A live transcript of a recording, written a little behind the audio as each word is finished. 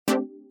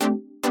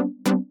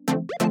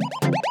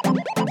What's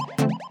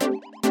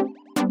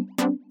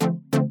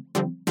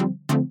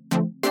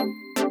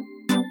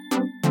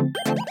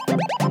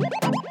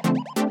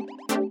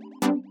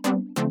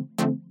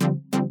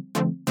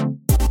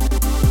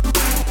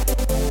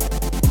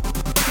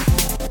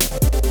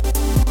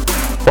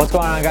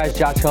going on, guys?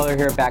 Josh Culler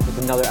here, back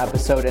with another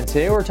episode, and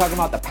today we're talking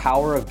about the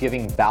power of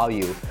giving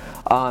value.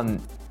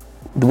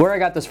 Where I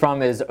got this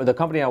from is the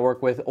company I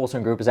work with,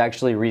 Olsen Group, is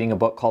actually reading a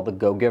book called The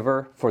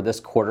Go-Giver for this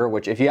quarter,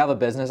 which if you have a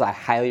business, I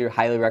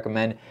highly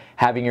recommend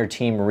having your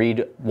team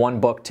read one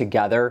book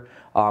together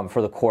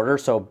for the quarter.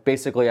 So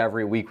basically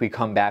every week we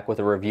come back with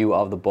a review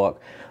of the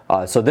book.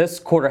 So this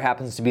quarter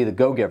happens to be The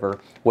Go-Giver,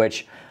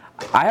 which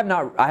I had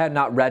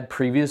not read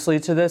previously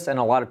to this, and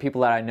a lot of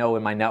people that I know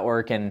in my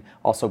network and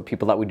also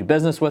people that we do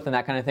business with and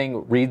that kind of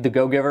thing read The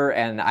Go-Giver,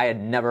 and I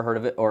had never heard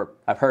of it, or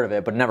I've heard of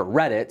it but never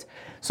read it.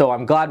 So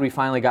I'm glad we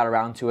finally got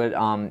around to it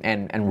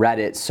and read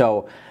it.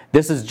 So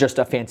this is just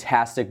a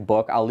fantastic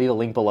book. I'll leave a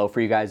link below for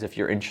you guys if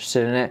you're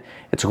interested in it.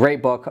 It's a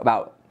great book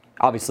about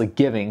obviously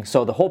giving.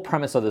 So the whole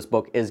premise of this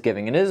book is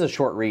giving, and it is a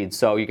short read,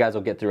 so you guys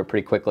will get through it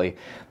pretty quickly.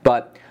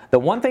 But the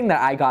one thing that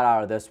I got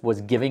out of this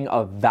was giving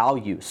of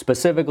value,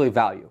 specifically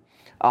value.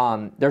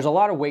 There's a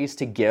lot of ways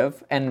to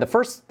give, and the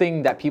first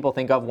thing that people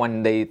think of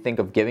when they think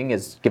of giving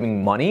is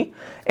giving money,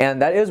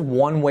 and that is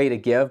one way to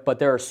give, but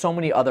there are so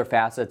many other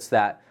facets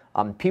that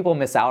people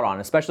miss out on,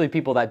 especially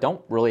people that don't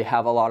really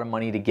have a lot of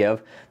money to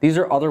give. These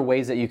are other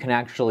ways that you can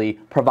actually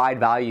provide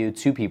value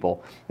to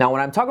people. Now,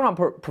 when I'm talking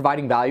about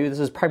providing value, this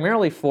is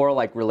primarily for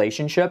like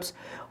relationships.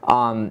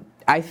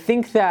 I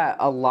think that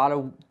a lot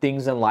of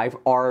things in life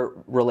are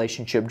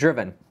relationship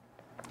driven.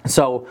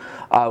 So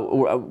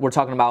we're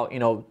talking about,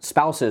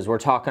 spouses, we're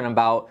talking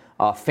about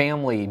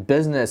family,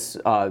 business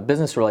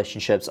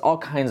relationships, all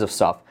kinds of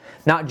stuff.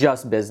 Not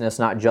just business,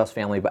 not just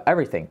family, but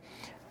everything.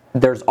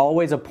 There's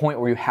always a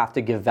point where you have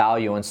to give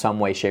value in some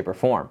way, shape, or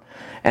form.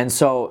 And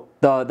so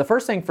the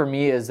first thing for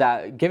me is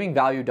that giving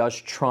value does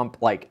trump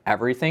like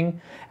everything.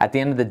 At the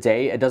end of the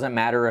day, it doesn't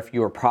matter if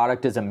your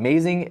product is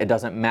amazing. It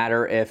doesn't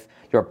matter if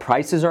your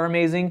prices are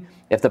amazing.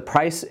 If the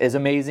price is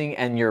amazing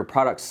and your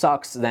product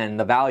sucks, then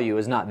the value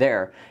is not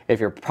there.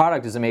 If your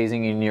product is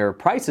amazing and your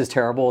price is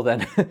terrible,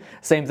 then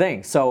same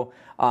thing. So,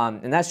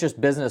 and that's just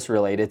business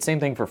related.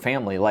 Same thing for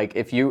family. Like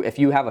if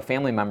you have a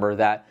family member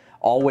that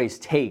always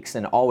takes,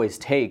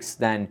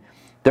 then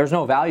there's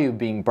no value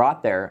being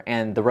brought there,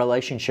 and the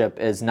relationship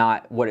is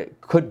not what it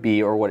could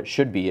be or what it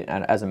should be,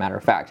 as a matter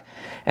of fact.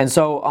 And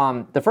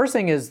so the first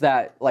thing is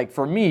that, like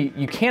for me,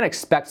 you can't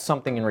expect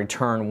something in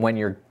return when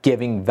you're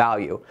giving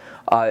value.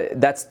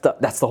 That's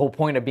the whole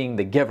point of being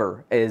the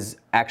giver, is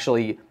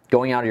actually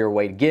going out of your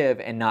way to give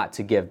and not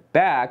to give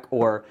back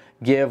or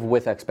give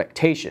with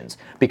expectations.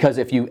 Because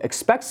if you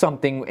expect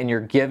something and you're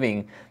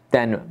giving,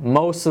 then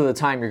most of the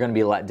time you're going to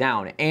be let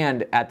down,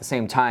 and at the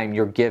same time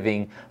you're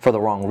giving for the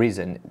wrong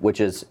reason,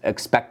 which is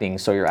expecting,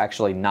 so you're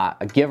actually not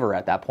a giver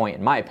at that point,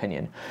 in my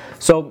opinion.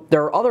 So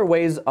there are other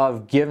ways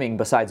of giving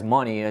besides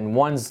money, and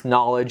one's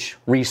knowledge,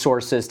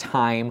 resources,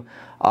 time,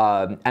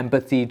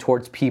 empathy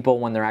towards people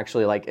when they're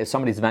actually, like, if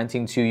somebody's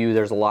venting to you,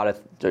 there's a lot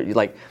of,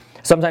 like,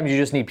 sometimes you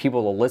just need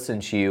people to listen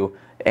to you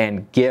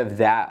and give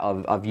that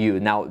of you.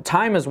 Now,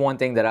 time is one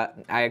thing that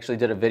I actually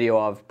did a video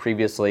of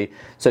previously,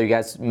 so you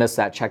guys missed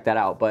that, check that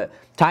out. But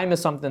time is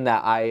something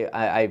that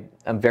I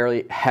am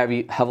very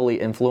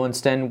heavily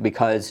influenced in,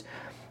 because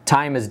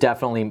time is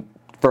definitely,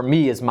 for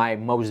me, is my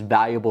most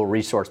valuable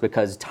resource,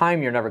 because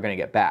time you're never going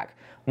to get back.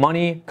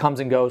 Money comes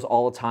and goes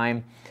all the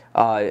time,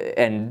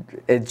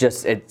 and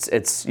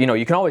it's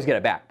you can always get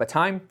it back, but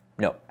time,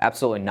 no,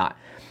 absolutely not.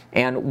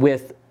 And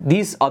with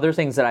these other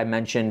things that I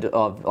mentioned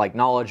of like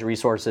knowledge,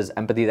 resources,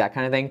 empathy, that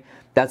kind of thing,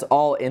 that's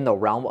all in the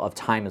realm of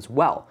time as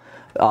well.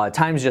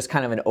 Time is just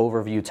kind of an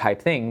overview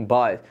type thing,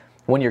 but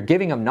when you're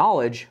giving them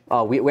knowledge,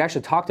 we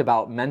actually talked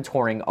about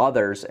mentoring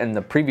others in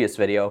the previous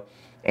video.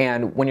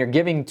 And when you're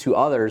giving to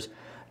others,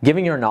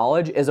 giving your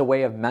knowledge is a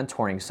way of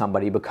mentoring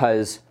somebody,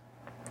 because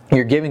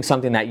you're giving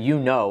something that you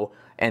know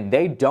and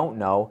they don't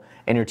know,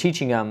 and you're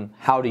teaching them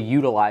how to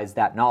utilize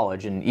that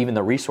knowledge and even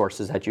the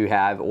resources that you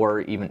have,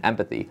 or even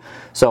empathy.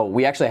 So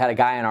we actually had a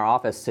guy in our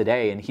office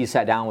today, and he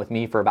sat down with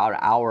me for about an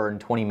hour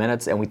and 20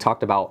 minutes, and we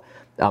talked about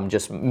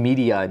just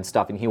media and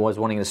stuff, and he was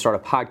wanting to start a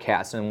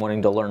podcast and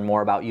wanting to learn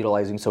more about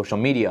utilizing social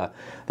media.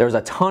 There's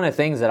a ton of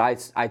things that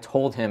I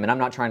told him, and I'm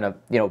not trying to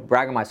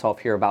brag on myself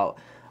here about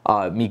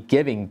me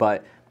giving,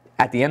 but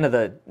at the end of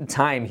the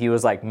time, he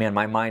was like, man,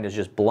 my mind is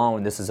just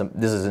blown. This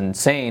is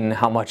insane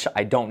how much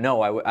I don't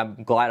know.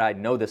 I'm glad I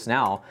know this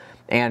now.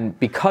 And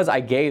because I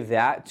gave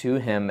that to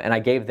him and I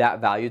gave that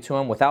value to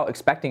him without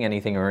expecting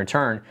anything in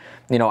return,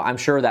 I'm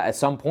sure that at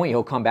some point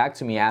he'll come back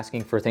to me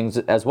asking for things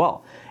as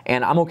well.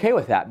 And I'm okay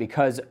with that,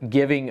 because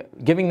giving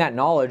that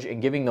knowledge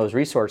and giving those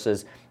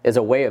resources is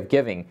a way of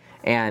giving.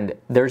 And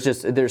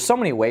there's so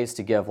many ways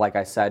to give, like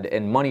I said,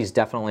 and money's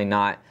definitely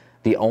not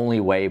the only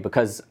way,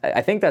 because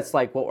I think that's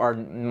like what our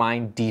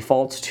mind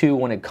defaults to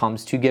when it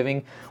comes to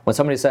giving. When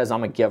somebody says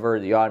I'm a giver,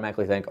 you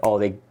automatically think, oh,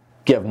 they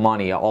give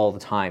money all the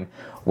time,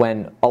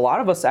 when a lot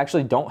of us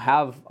actually don't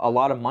have a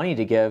lot of money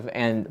to give.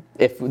 And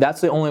if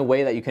that's the only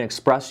way that you can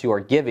express your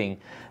giving,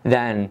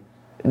 then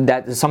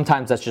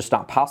sometimes that's just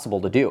not possible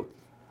to do.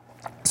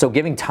 So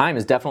giving time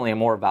is definitely a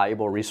more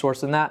valuable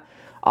resource than that.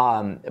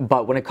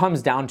 But when it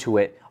comes down to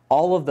it,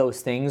 all of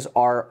those things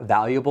are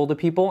valuable to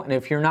people. And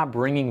if you're not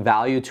bringing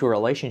value to a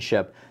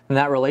relationship, then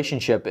that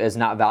relationship is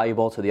not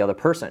valuable to the other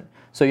person.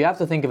 So you have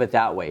to think of it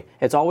that way.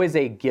 It's always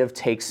a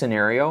give-take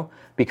scenario,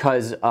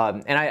 because,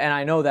 and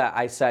I know that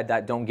I said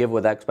that don't give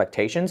with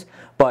expectations,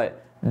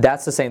 but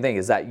that's the same thing,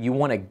 is that you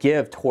want to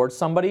give towards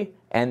somebody,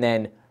 and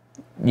then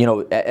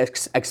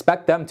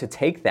expect them to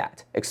take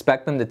that.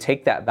 Expect them to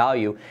take that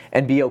value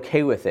and be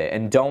okay with it,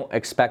 and don't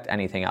expect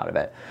anything out of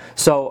it.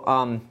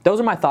 So those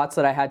are my thoughts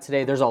that I had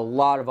today. There's a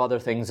lot of other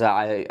things that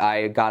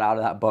I got out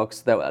of that book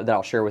that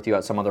I'll share with you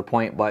at some other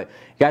point, but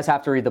you guys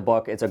have to read the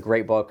book. It's a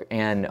great book,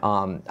 and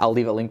I'll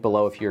leave a link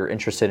below if you're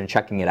interested in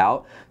checking it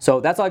out. So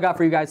that's all I got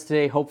for you guys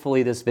today.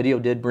 Hopefully this video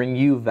did bring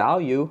you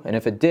value, and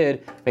if it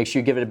did, make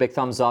sure you give it a big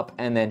thumbs up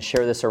and then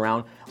share this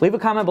around. Leave a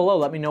comment below.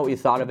 Let me know what you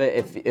thought of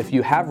it. If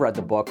you have read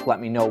the book, let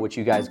me know what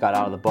you guys got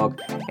out of the book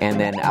and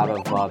then out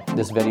of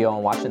this video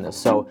and watching this.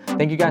 So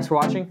thank you guys for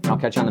watching. I'll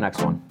catch you on the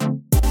next one.